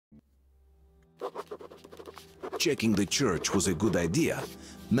Checking the church was a good idea.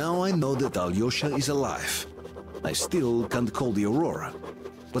 Now I know that Alyosha is alive. I still can't call the Aurora,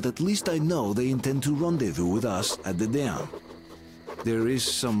 but at least I know they intend to rendezvous with us at the dam. There is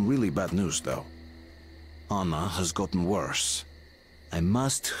some really bad news, though. Anna has gotten worse. I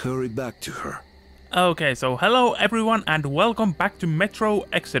must hurry back to her. Okay, so hello everyone and welcome back to Metro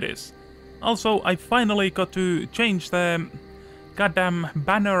Exodus. Also, I finally got to change the goddamn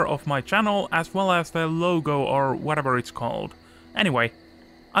banner of my channel as well as the logo or whatever it's called. Anyway,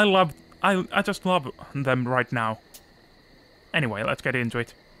 I just love them right now. Anyway, let's get into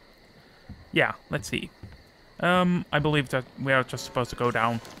it. Yeah, let's see. I believe that we are just supposed to go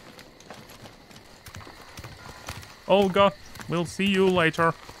down. Olga, we'll see you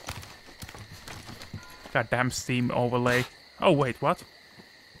later. Goddamn Steam overlay. Oh wait, what?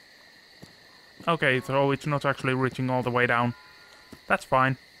 Okay, so it's not actually reaching all the way down. That's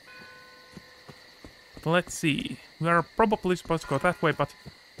fine. But let's see. We are probably supposed to go that way, but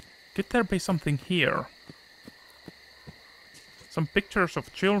could there be something here? Some pictures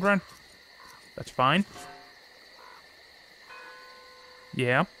of children. That's fine.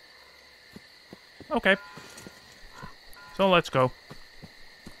 Yeah. Okay. So let's go.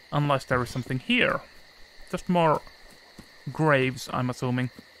 Unless there is something here. Just more graves, I'm assuming.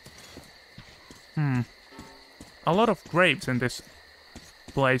 A lot of graves in this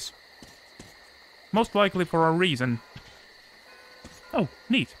place. Most likely for a reason. Oh,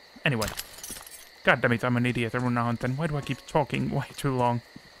 neat. Anyway. God damn it, I'm an idiot every now and then. Why do I keep talking way too long?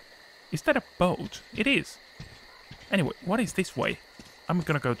 Is that a boat? It is. Anyway, what is this way? I'm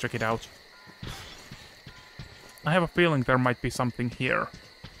gonna go check it out. I have a feeling there might be something here.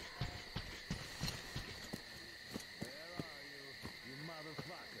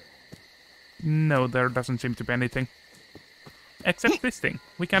 No, there doesn't seem to be anything. Except this thing.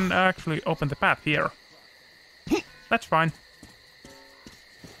 We can actually open the path here. That's fine.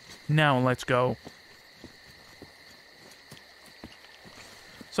 Now let's go.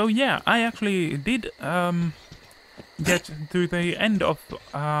 So yeah, I actually did get to the end of,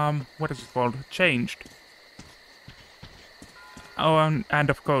 what is it called? Changed. Oh, and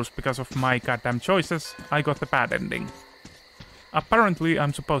of course, because of my goddamn choices, I got the bad ending. Apparently,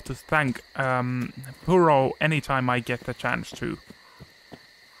 I'm supposed to thank Puro anytime I get the chance to.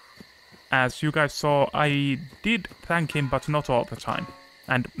 As you guys saw, I did thank him, but not all the time.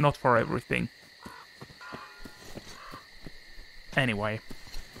 And not for everything. Anyway.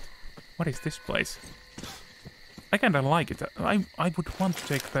 What is this place? I kinda like it. I would want to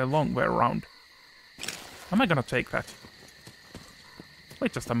take the long way around. Am I gonna take that?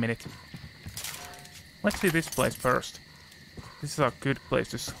 Wait just a minute. Let's see this place first. This is a good place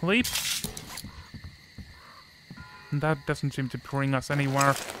to sleep. That doesn't seem to bring us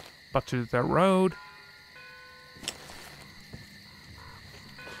anywhere but to the road.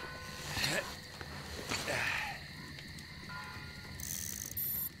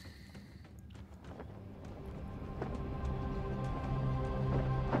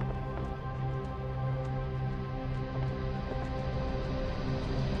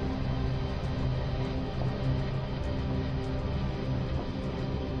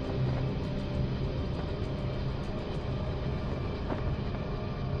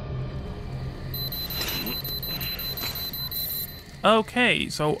 Okay,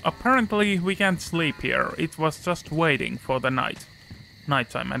 so apparently we can't sleep here. It was just waiting for the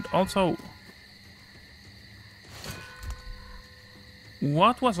nighttime. And also,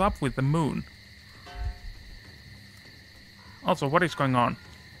 what was up with the moon? Also, what is going on?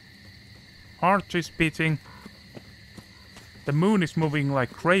 Heart is beating. The moon is moving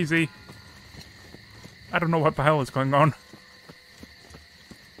like crazy. I don't know what the hell is going on.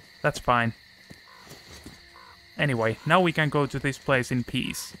 That's fine. Anyway, now we can go to this place in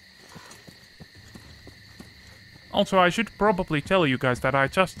peace. Also, I should probably tell you guys that I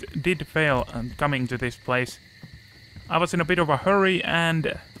just did fail coming to this place. I was in a bit of a hurry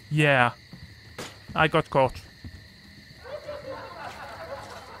and, yeah, I got caught.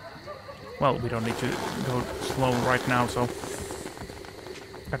 Well, we don't need to go slow right now, so...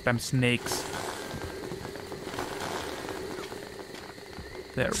 Goddamn snakes.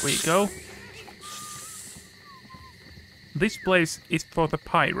 There we go. This place is for the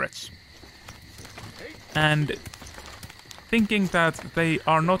pirates. And thinking that they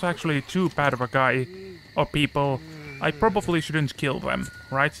are not actually too bad of a guy or people, I probably shouldn't kill them,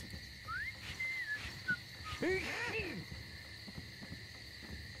 right?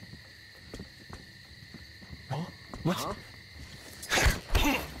 What?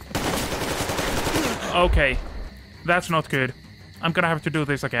 Okay, that's not good. I'm gonna have to do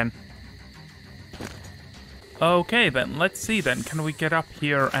this again. Okay then, let's see then. Can we get up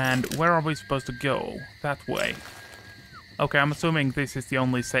here and where are we supposed to go? That way. Okay, I'm assuming this is the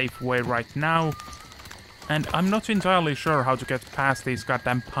only safe way right now. And I'm not entirely sure how to get past these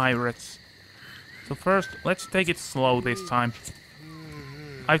goddamn pirates. So first, let's take it slow this time.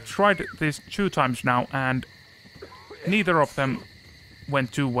 I've tried this 2 times now and neither of them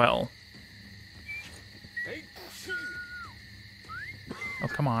went too well. Oh,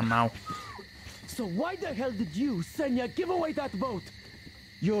 come on now. So why the hell did you, Senya, give away that boat?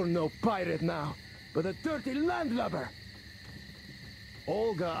 You're no pirate now, but a dirty landlubber.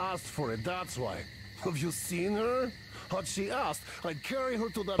 Olga asked for it, that's why. Have you seen her? Had she asked, I'd carry her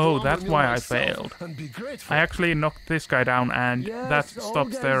to that Oh, lumber that's mill why I myself failed. and be grateful. I actually knocked this guy down and Yes, that stops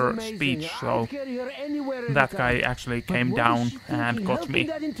Olga is their amazing. speech, I'd so carry her anywhere in that the guy town. actually But came what is down she and thinking, got helping me.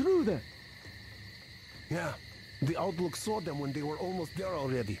 that intruder? Yeah, the Outlook saw them when they were almost there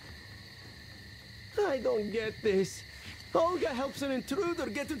already. I don't get this. Olga helps an intruder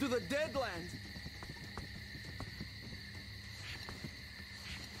get into the Deadlands.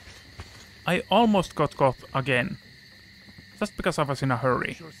 I almost got caught again. Just because I was in a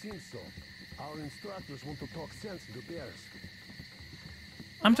hurry. Sure seems so. Our instructors want to talk sense into theirs.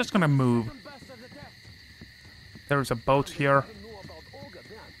 I'm just gonna move. There is a boat here.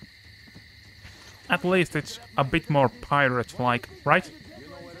 At least it's a bit more pirate-like, right?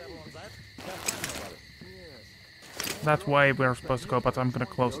 That way we're supposed to go, but I'm gonna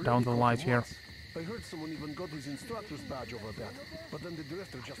close down the light here. I heard someone even got his instructor's badge over that, but then the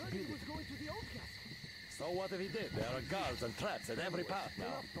drifter just beat it. So what if he did? There are guards and traps at every path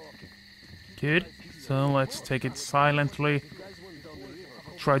now. Good. So let's take it silently.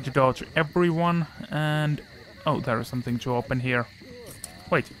 Try to dodge everyone, and... Oh, there is something to open here.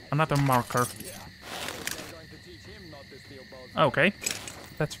 Wait, another marker. Okay,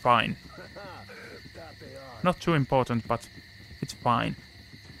 that's fine. Not too important, but it's fine.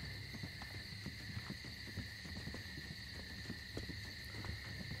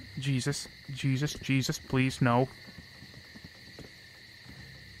 Jesus, Jesus, Jesus, please, no.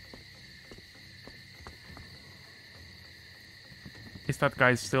 Is that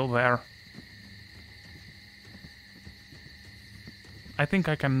guy still there? I think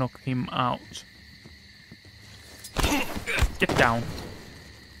I can knock him out. Get down.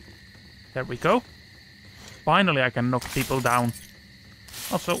 There we go. Finally I can knock people down.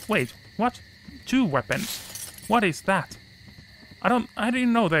 Also, wait, what? 2 weapons? What is that? I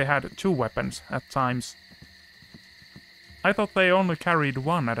didn't know they had 2 weapons at times. I thought they only carried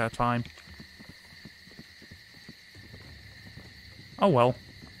 1 at a time. Oh well.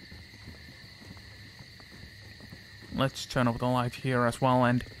 Let's turn off the light here as well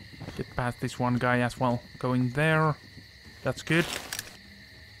and get past this one guy as well. Going there. That's good.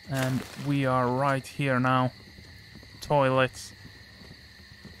 And we are right here now. Toilets.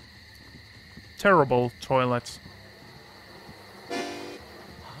 Terrible toilets.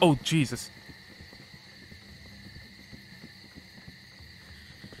 Oh, Jesus.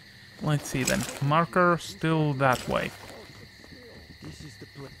 Let's see then. Marker still that way. This is the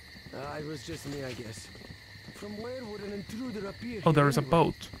place. It was just me, I guess. From where would an intruder appear? Oh, there is a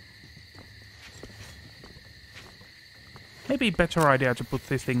boat. Maybe better idea to put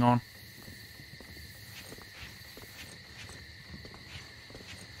this thing on.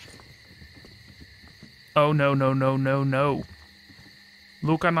 Oh, no, no, no, no, no.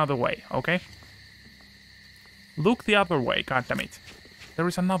 Look another way, okay? Look the other way, goddammit. There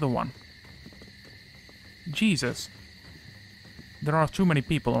is another one. Jesus. There are too many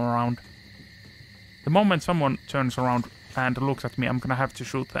people around. The moment someone turns around and looks at me, I'm gonna have to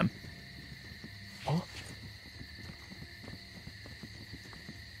shoot them. Oh.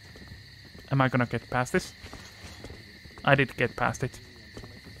 Am I gonna get past this? I did get past it.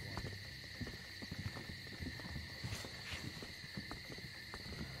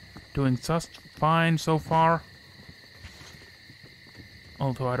 Doing just fine so far.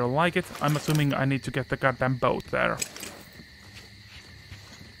 Although I don't like it, I'm assuming I need to get the goddamn boat there.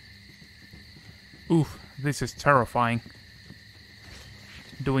 Oof, this is terrifying.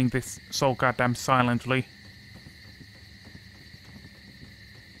 Doing this so goddamn silently.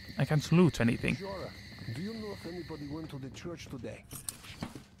 I can't loot anything. Jora, do you know if anybody went to the church today?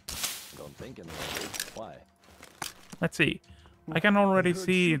 Don't think anything. Why? Let's see. I can already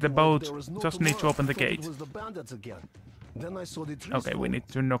see the boat, just need to open the gate. Okay, we need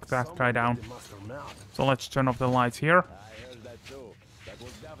to knock that guy down. So let's turn off the lights here.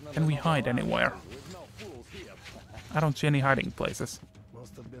 Can we hide anywhere? I don't see any hiding places.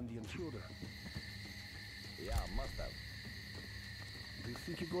 Must have been the intruder. Yeah, must have. Do you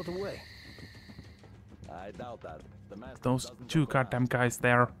think he got away? I doubt that. The master Those doesn't two overlap. goddamn guys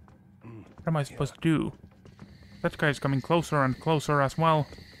there. What am I supposed to do? That guy is coming closer and closer as well.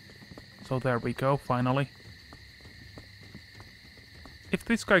 So there we go, finally. If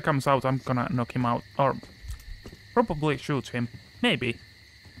this guy comes out, I'm gonna knock him out. Or probably shoot him. Maybe.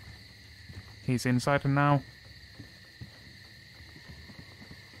 He's inside now.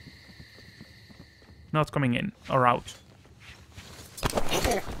 Not coming in. Or out.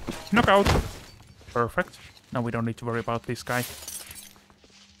 Knockout! Perfect. Now we don't need to worry about this guy.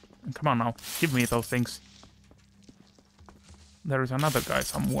 Come on now. Give me those things. There is another guy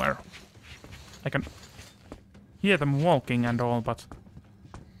somewhere. I can hear them walking and all, but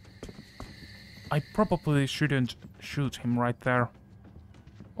I probably shouldn't shoot him right there.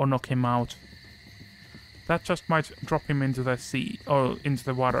 Or knock him out. That just might drop him into the sea, or into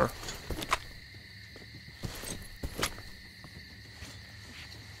the water.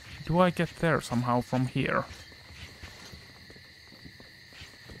 Do I get there somehow from here?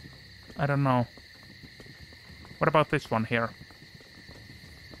 I don't know. What about this one here?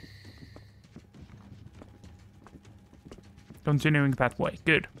 Continuing that way.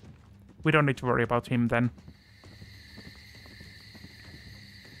 Good. We don't need to worry about him then.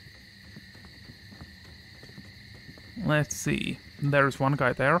 Let's see. There's one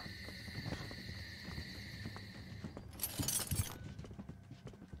guy there.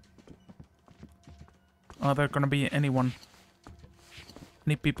 Are there gonna be any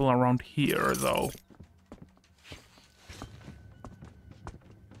people around here, though?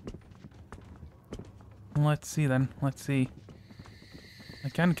 Let's see then. Let's see. I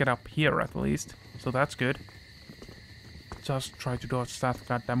can get up here at least, so that's good. Just try to dodge that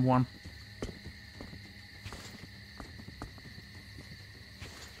goddamn one.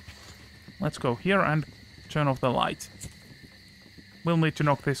 Let's go here and turn off the light. We'll need to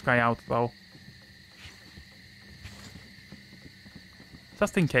knock this guy out, though.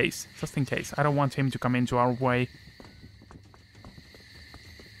 Just in case. Just in case. I don't want him to come into our way.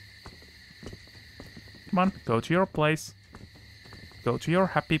 Come on, go to your place. Go to your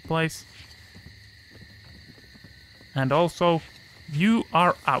happy place. And also, you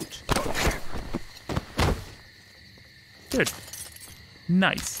are out. Good.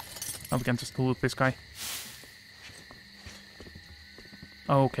 Nice. Now we can just loot this guy.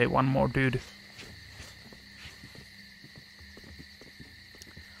 Okay, one more dude.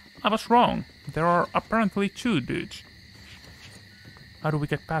 I was wrong. There are apparently two dudes. How do we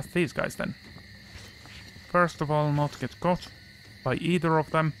get past these guys then? First of all, not get caught by either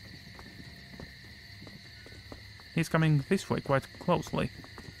of them. He's coming this way quite closely.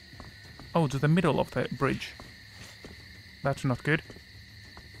 Oh, to the middle of the bridge. That's not good.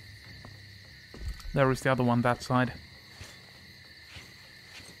 There is the other one that side.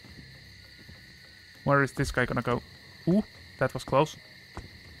 Where is this guy gonna go? Ooh, that was close.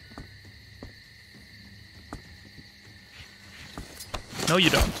 No, you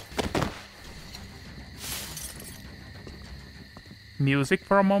don't. Music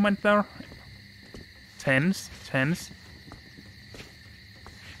for a moment there. Tense, tense.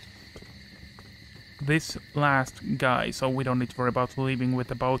 This last guy, so we don't need to worry about leaving with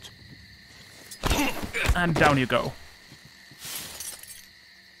the boat. And down you go.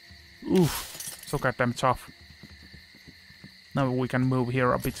 Oof, so goddamn tough. Now we can move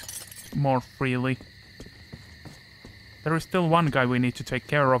here a bit more freely. There is still one guy we need to take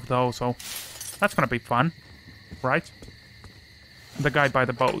care of though, so that's gonna be fun, right? The guy by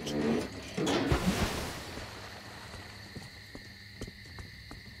the boat.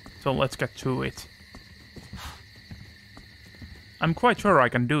 So let's get to it. I'm quite sure I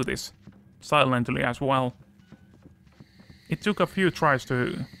can do this silently as well. It took a few tries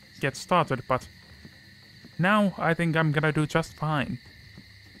to get started, but now I think I'm gonna do just fine.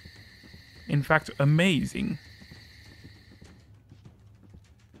 In fact, amazing.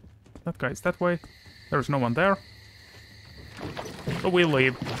 That guy's that way. There's no one there. So we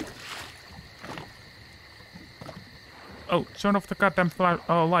leave. Oh, turn off the goddamn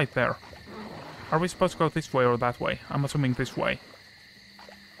light there. Are we supposed to go this way or that way? I'm assuming this way.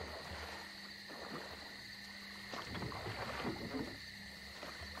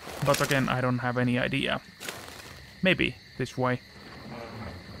 But again, I don't have any idea. Maybe this way.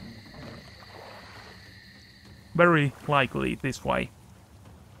 Very likely this way.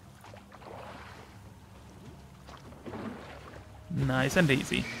 Nice and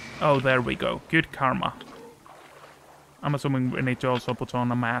easy. Oh, there we go. Good karma. I'm assuming we need to also put on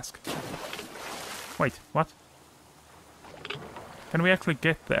a mask. Wait, what? Can we actually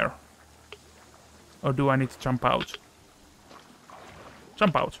get there? Or do I need to jump out?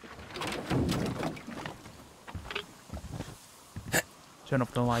 Jump out. Turn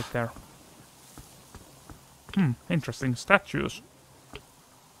off the light there. Interesting statues.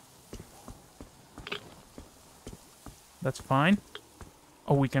 That's fine.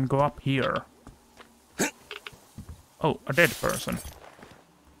 Oh, we can go up here. Oh, a dead person.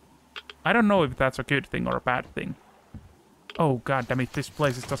 I don't know if that's a good thing or a bad thing. Oh, god damn it, this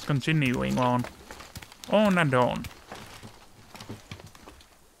place is just continuing on. On and on.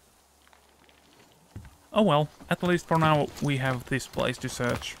 Oh well, at least for now we have this place to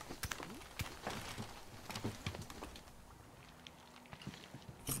search.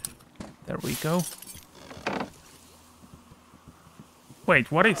 There we go.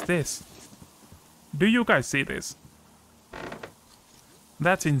 Wait, what is this? Do you guys see this?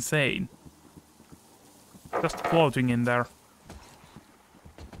 That's insane. Just floating in there.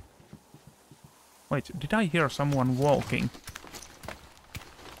 Wait, did I hear someone walking?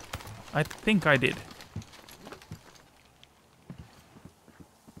 I think I did.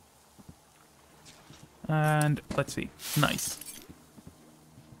 And let's see. Nice.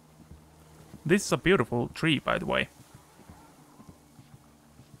 This is a beautiful tree, by the way.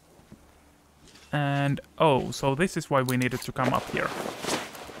 And oh, so this is why we needed to come up here.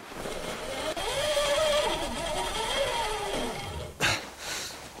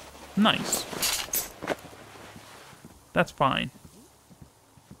 Nice. That's fine.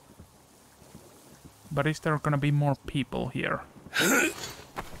 But is there gonna be more people here?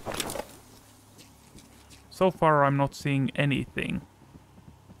 So far I'm not seeing anything.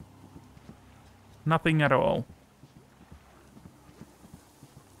 Nothing at all.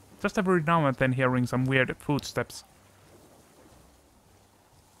 Just every now and then hearing some weird footsteps.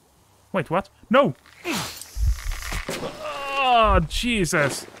 Wait, what? No! Oh,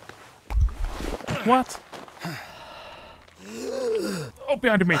 Jesus! What? Oh,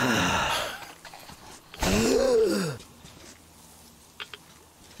 behind me!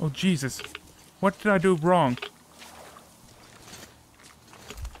 Oh, Jesus. What did I do wrong?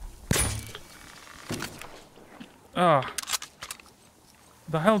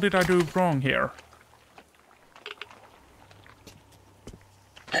 The hell did I do wrong here?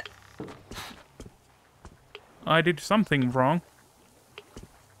 I did something wrong.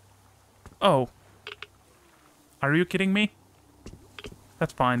 Oh. Are you kidding me?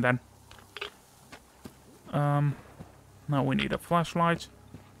 That's fine then. Now we need a flashlight.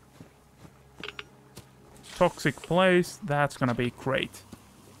 Toxic place, that's gonna be great.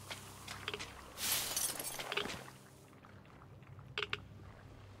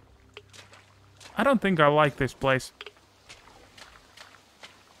 I don't think I like this place.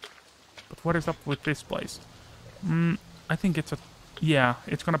 But what is up with this place? I think it's a... Yeah,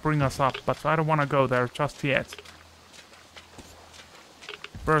 it's gonna bring us up, but I don't wanna go there just yet.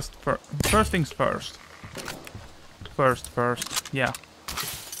 First things first. First, yeah.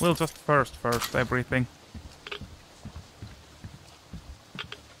 We'll just first everything.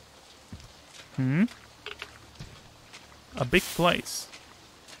 A big place.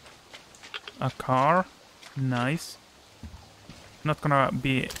 A car. Nice. Not gonna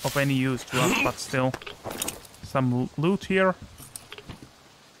be of any use to us, but still. Some loot here.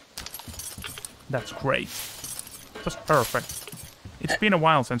 That's great. Just perfect. It's been a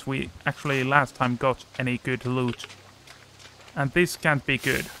while since we actually last time got any good loot. And this can't be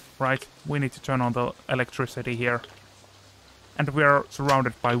good, right? We need to turn on the electricity here. And we are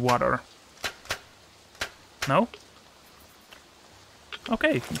surrounded by water. No?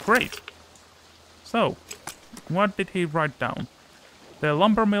 Okay, great. So, what did he write down? The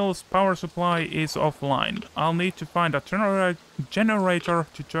lumber mill's power supply is offline. I'll need to find a generator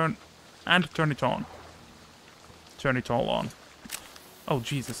to turn it on. Turn it all on. Oh,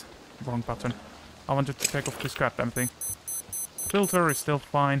 Jesus. Wrong button. I wanted to take off this goddamn thing. Filter is still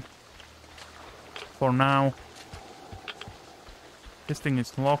fine. For now. This thing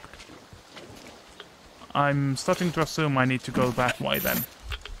is locked. I'm starting to assume I need to go that way then.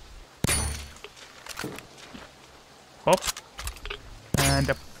 Pop. And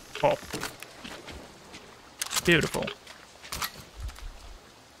a pop. Beautiful.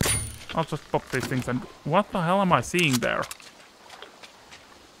 I'll just pop these things and... What the hell am I seeing there?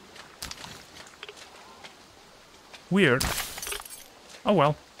 Weird. Oh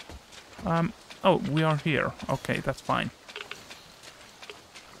well. Oh, we are here. Okay, that's fine.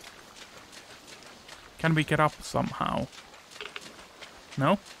 Can we get up somehow?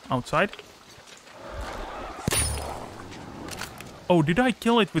 No? Outside? Oh, did I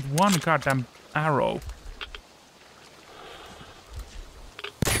kill it with one goddamn arrow?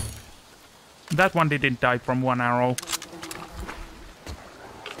 That one didn't die from one arrow.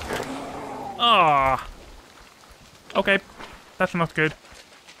 Ah. Okay. That's not good.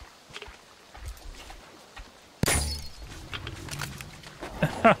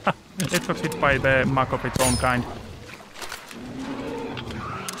 It was hit by the mug of its own kind.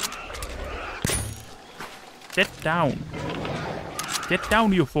 Get down. Get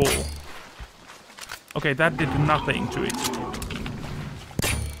down, you fool. Okay, that did nothing to it.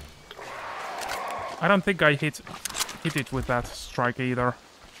 I don't think I hit it with that strike either.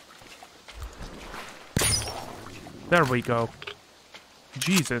 There we go.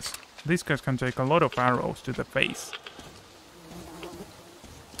 Jesus, these guys can take a lot of arrows to the face.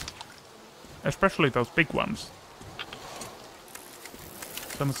 Especially those big ones.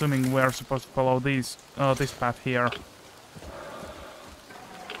 So I'm assuming we're supposed to follow this path here.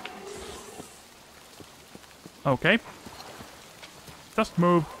 Okay. Just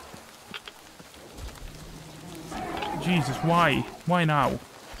move. Jesus, why? Why now?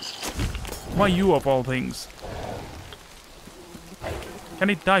 Why you of all things? Can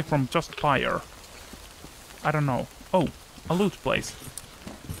it die from just fire? I don't know. Oh, a loot place.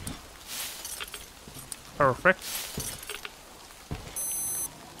 Perfect.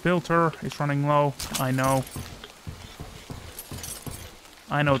 Filter is running low. I know.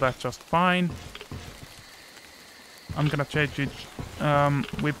 I know that just fine. I'm gonna change it.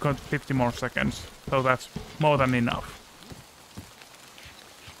 We've got 50 more seconds, so that's more than enough.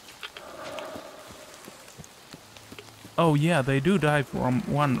 Oh yeah, they do die from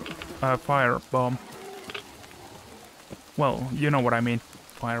one fire bomb. Well, you know what I mean.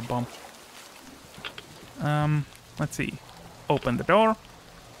 Fire bomb. Let's see. Open the door.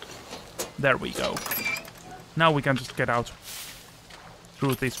 There we go. Now we can just get out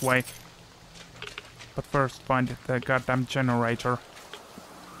through this way. But first find the goddamn generator.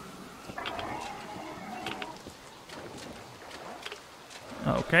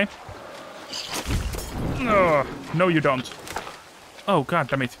 Okay. Ugh, no you don't. Oh god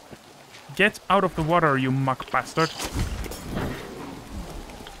damn it. Get out of the water, you muck bastard.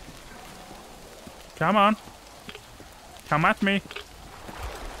 Come on. Come at me.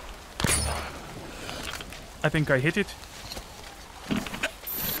 I think I hit it.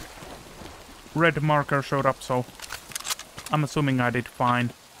 Red marker showed up, so I'm assuming I did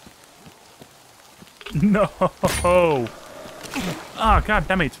fine. No! Ah, god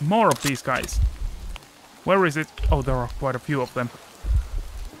damn it, more of these guys. Where is it? Oh, there are quite a few of them.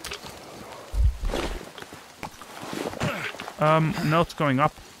 No, it's going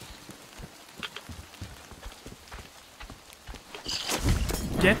up.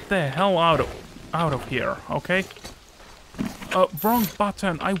 Get the hell out of here, okay? Wrong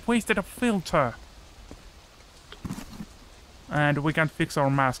button. I wasted a filter. And we can't fix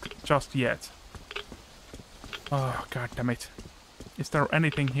our mask just yet. Oh, god damn it. Is there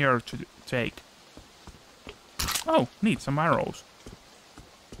anything here to take? Oh, need some arrows.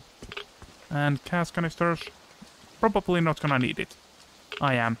 And gas canisters. Probably not gonna need it.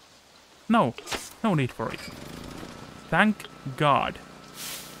 I am. No, no need for it. Thank God.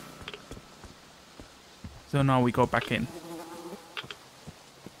 So now we go back in.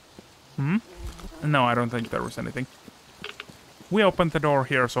 No, I don't think there was anything. We opened the door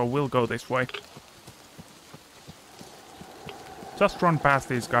here, so we'll go this way. Just run past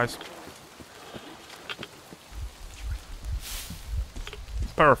these guys.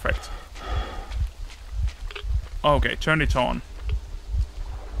 Perfect. Okay, turn it on.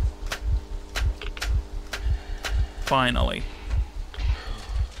 Finally.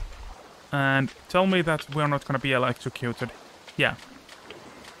 And tell me that we're not gonna be electrocuted. Yeah.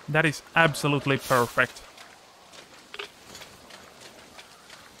 That is absolutely perfect.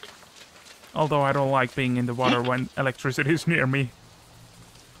 Although I don't like being in the water when electricity is near me.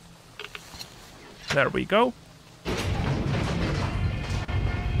 There we go.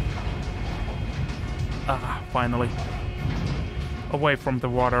 Ah, finally. Away from the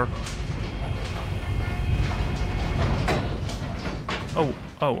water. Oh,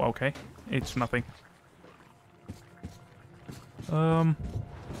 okay. It's nothing.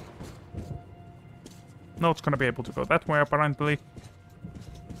 Not gonna be able to go that way, apparently.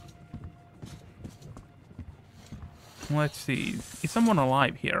 Let's see. Is someone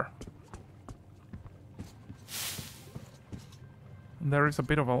alive here? There is a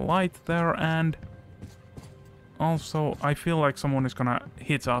bit of a light there, and also I feel like someone is gonna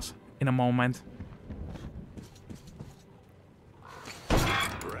hit us in a moment.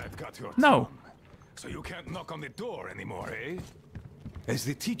 Brad got your No. tongue, so you can't knock on the door anymore, eh? As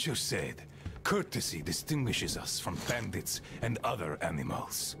the teacher said, courtesy distinguishes us from bandits and other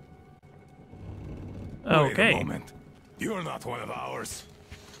animals. Okay. Wait a moment. You're not one of ours.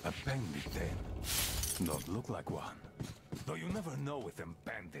 A bandit, then. Don't look like one. Though you never know with them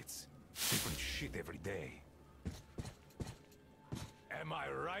bandits. Different shit every day. Am I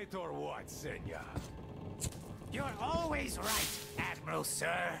right or what, Senya? You're always right, Admiral,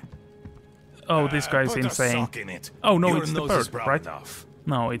 sir. Oh, this guy's put a insane. sock in it. Oh no, Your it's the nose is bird, brown right? enough.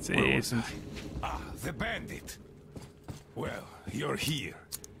 No, it Where was isn't. Ah, the bandit. Well, you're here.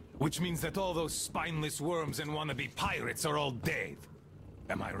 Which means that all those spineless worms and wannabe pirates are all dead.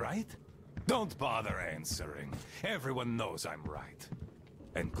 Am I right? Don't bother answering. Everyone knows I'm right.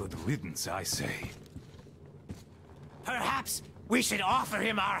 And good riddance, I say. Perhaps we should offer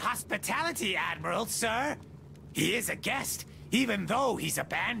him our hospitality, Admiral, sir. He is a guest, even though he's a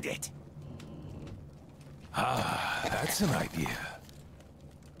bandit. Ah, that's an idea.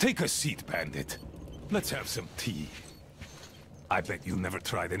 Take a seat, bandit. Let's have some tea. I bet you never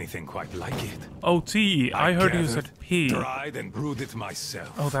tried anything quite like it. Oh, tea. I heard you gathered, said pea. Tried and brewed it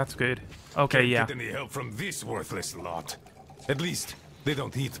myself. Oh, that's good. Okay, yeah. Can't get any help from this worthless lot. At least, they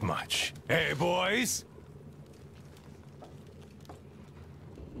don't eat much. Hey, boys?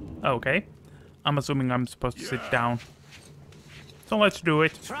 Okay. I'm assuming I'm supposed to sit down. So let's do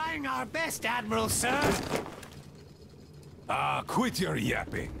it. Trying our best, Admiral, sir. Ah, quit your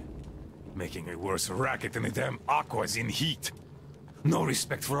yapping. Making a worse racket than the damn Aqua's in heat. No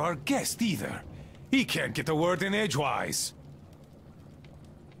respect for our guest, either. He can't get a word in edgewise.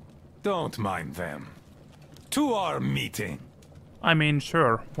 Don't mind them. To our meeting. I mean,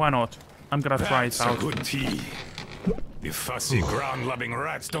 sure. Why not? I'm gonna try it That's out. a good tea. The fussy ground-loving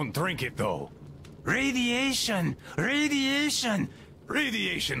rats don't drink it, though. Radiation! Radiation!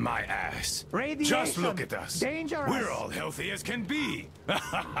 Radiation, my ass. Radiation. Just look at us. Dangerous. We're all healthy as can be.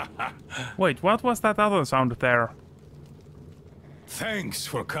 Wait, what was that other sound there? Thanks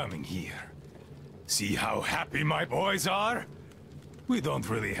for coming here. See how happy my boys are? We don't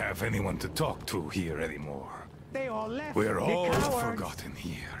really have anyone to talk to here anymore. They all left. We're the all cowards. forgotten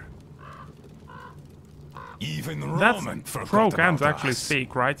here. Even That's Roman forgot Kraken about actually us.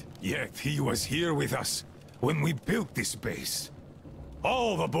 speak, right? Yet he was here with us when we built this base.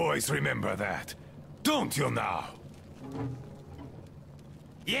 All the boys remember that. Don't you now?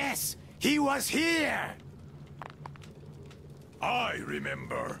 Yes, he was here! I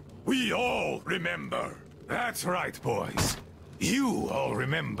remember. We all remember. That's right, boys. You all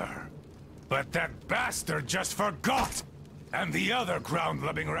remember. But that bastard just forgot! And the other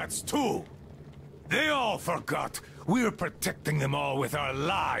ground-loving rats, too. They all forgot we're protecting them all with our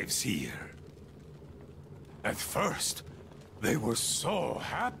lives here. At first, they were so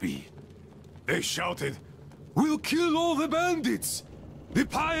happy. They shouted, "We'll kill all the bandits! The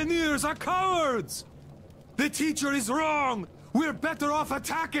pioneers are cowards! The teacher is wrong! We're better off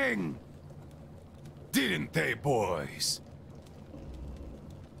attacking!" Didn't they, boys?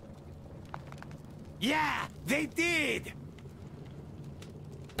 Yeah, they did!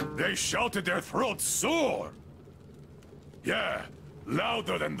 They shouted their throats sore! Yeah,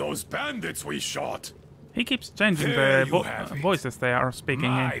 louder than those bandits we shot! He keeps changing There the you have it. voices they are speaking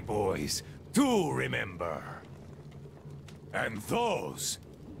My in. boys do remember. And those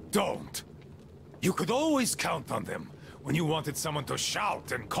don't. You could always count on them when you wanted someone to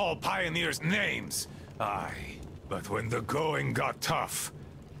shout and call pioneers names. Aye, but when the going got tough,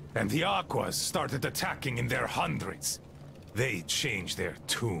 and the Aquas started attacking in their hundreds, they changed their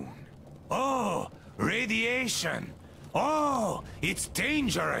tune. Oh, radiation! Oh, it's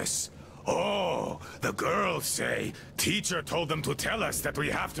dangerous! Oh, the girls say teacher told them to tell us that we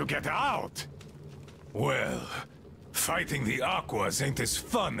have to get out. Well, fighting the Aquas ain't as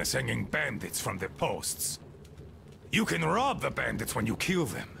fun as hanging bandits from the posts. You can rob the bandits when you kill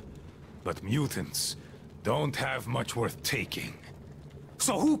them, but mutants don't have much worth taking.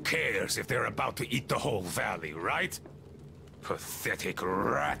 So who cares if they're about to eat the whole valley, right? Pathetic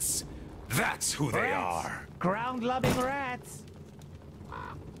rats. That's who they are. Ground-loving rats.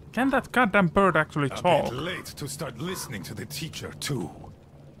 Can that goddamn bird actually A talk? bit late to start listening to the teacher, too.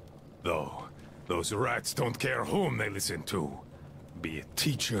 Though, those rats don't care whom they listen to. Be it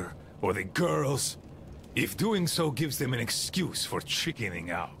teacher or the girls, if doing so gives them an excuse for chickening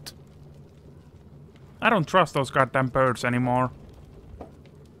out. I don't trust those goddamn birds anymore.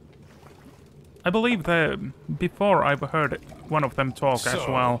 I believe before I've heard one of them talk as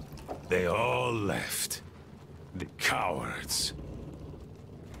So, well. they all left. The cowards.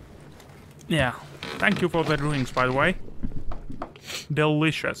 Yeah. Thank you for the drinks, by the way.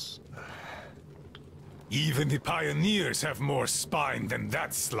 Delicious. Even the pioneers have more spine than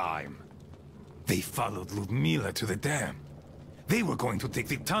that slime. They followed Ludmila to the dam. They were going to take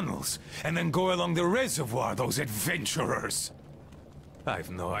the tunnels, and then go along the reservoir, those adventurers.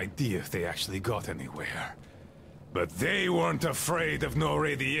 I've no idea if they actually got anywhere. But they weren't afraid of no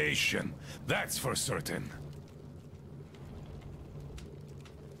radiation, that's for certain.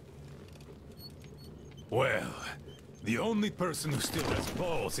 Well, the only person who still has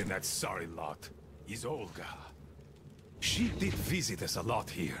balls in that sorry lot is Olga. She did visit us a lot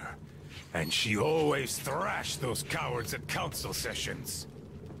here, and she always thrashed those cowards at council sessions.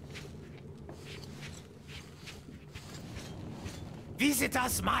 Visit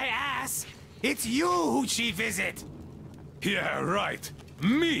us, my ass! It's you who she visit! Yeah, right.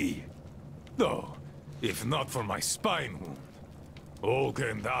 Me! Though, if not for my spine wound, Olga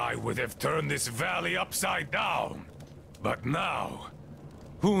and I would have turned this valley upside down. But now,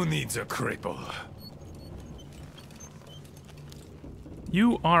 who needs a cripple?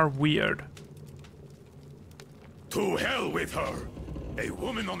 You are weird. To hell with her! A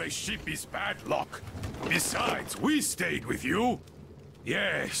woman on a ship is bad luck. Besides, we stayed with you.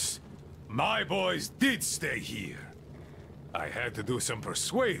 Yes, my boys did stay here. I had to do some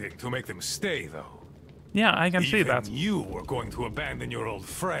persuading to make them stay, though. Yeah, I can see that. Even you were going to abandon your old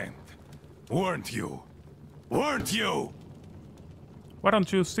friend, weren't you? Weren't you? Why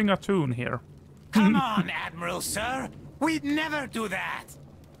don't you sing a tune here? Come on, Admiral, sir! We'd never do that!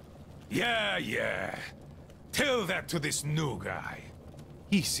 Yeah. Tell that to this new guy.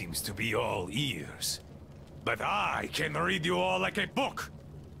 He seems to be all ears. But I can read you all like a book.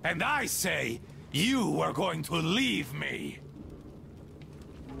 And I say, you are going to leave me.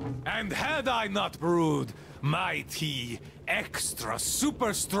 And had I not brewed my tea extra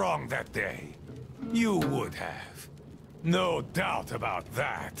super strong that day, you would have. No doubt about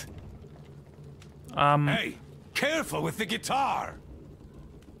that. Hey, careful with the guitar!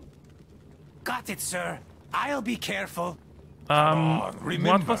 Got it, sir. I'll be careful. Come on,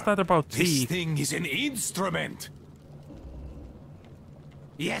 remember, what was that about tea? This thing is an instrument.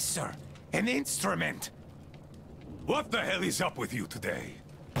 Yes, sir. An instrument. What the hell is up with you today?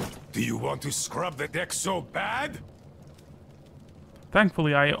 Do you want to scrub the deck so bad?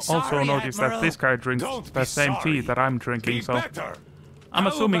 Thankfully, I also Sorry, noticed Admiral. that this guy drinks Don't the be same tea sorry. that I'm drinking, Be so better. I'm How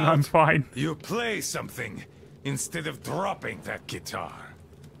assuming I'm about fine. You play something instead of dropping that guitar.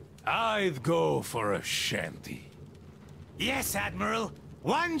 I'd go for a shanty. Yes, Admiral.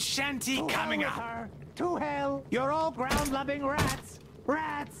 One shanty coming up. To hell. You're all ground-loving rats.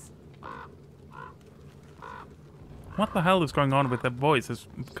 Rats! What the hell is going on with the voices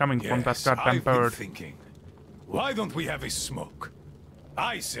coming from that Yes, goddamn I've been bird? thinking. Why don't we have a smoke?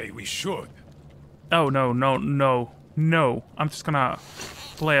 I say we should. Oh, no. I'm just gonna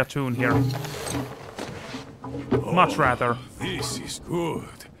play a tune here. Much rather. This is good.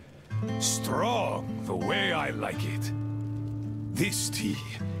 Strong, the way I like it. This tea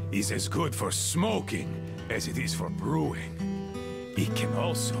is as good for smoking as it is for brewing. It can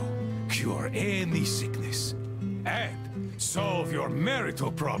also cure any sickness and solve your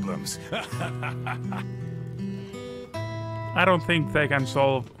marital problems. I don't think they can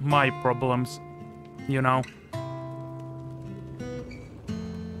solve my problems, you know.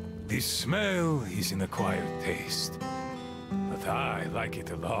 This smell is an acquired taste, but I like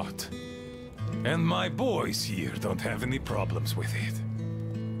it a lot. And my boys here don't have any problems with it.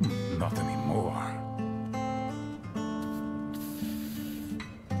 Not anymore.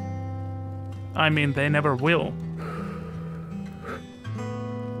 I mean, they never will.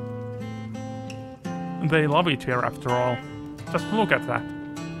 They love it here after all. Just look at that.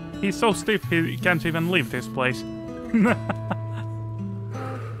 He's so stiff he can't even leave this place.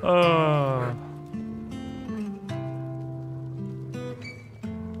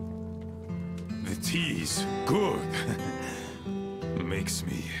 The tea's good. Makes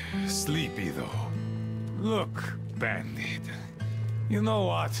me sleepy though. Look, Bandit. You know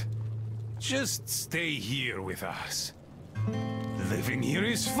what? Just stay here with us. Living here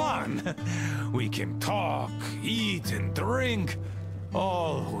is fun. We can talk, eat, and drink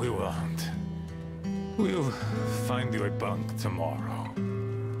all we want. We'll find you a bunk tomorrow.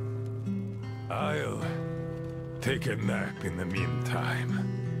 I'll take a nap in the meantime.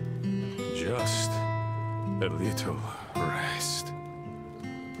 Just a little rest.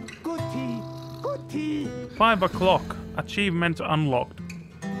 Good tea. Good tea. 5 o'clock. Achievement unlocked.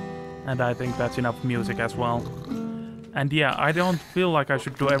 And I think that's enough music as well. And yeah, I don't feel like I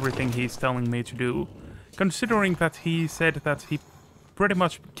should do everything he's telling me to do. Considering that he said that he pretty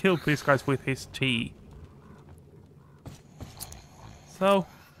much killed these guys with his tea. So,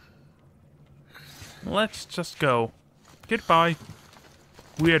 let's just go. Goodbye,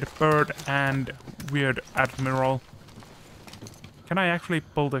 weird bird and weird Admiral. Can I actually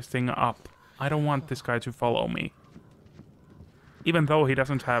pull this thing up? I don't want this guy to follow me. Even though he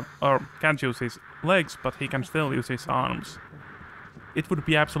doesn't have, or can't use his legs, but he can still use his arms. It would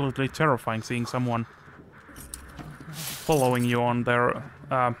be absolutely terrifying seeing someone following you on their,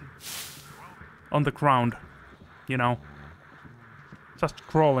 on the ground, you know, just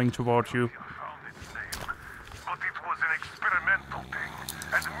crawling towards you. But it was an experimental thing,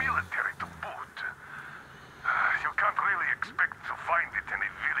 and military to boot. You can't really expect to find it in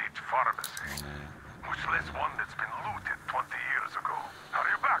a village pharmacy, much less one that's been looted 20 years ago. Are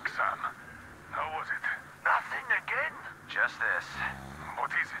you back, Sam? How was it? Nothing again? Just this.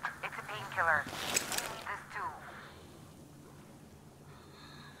 What is it? It's a painkiller. We need this too.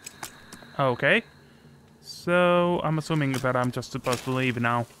 Okay. So, I'm assuming that I'm just supposed to leave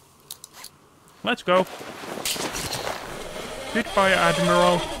now. Let's go. Goodbye,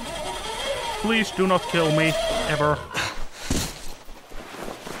 Admiral. Please do not kill me, ever.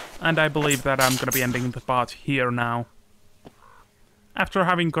 And I believe that I'm gonna be ending the part here now. After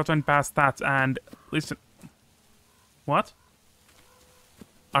having gotten past that and... Listen... What?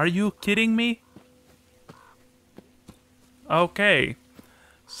 Are you kidding me? Okay.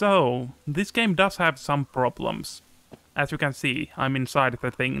 So, this game does have some problems. As you can see, I'm inside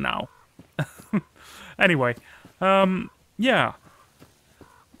the thing now. Anyway, yeah.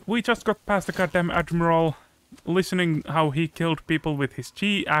 We just got past the goddamn Admiral, listening how he killed people with his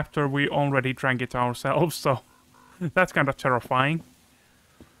chi after we already drank it ourselves, so that's kind of terrifying.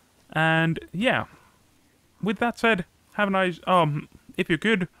 And yeah, with that said, have a nice, if you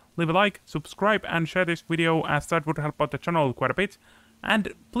could, leave a like, subscribe and share this video, as that would help out the channel quite a bit.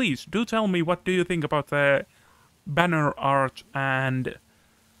 And please, do tell me what do you think about the banner art and,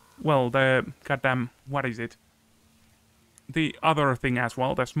 well, the goddamn, what is it? The other thing as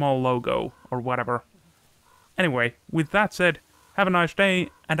well, the small logo, or whatever. Anyway, with that said, have a nice day,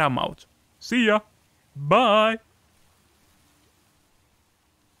 and I'm out. See ya! Bye!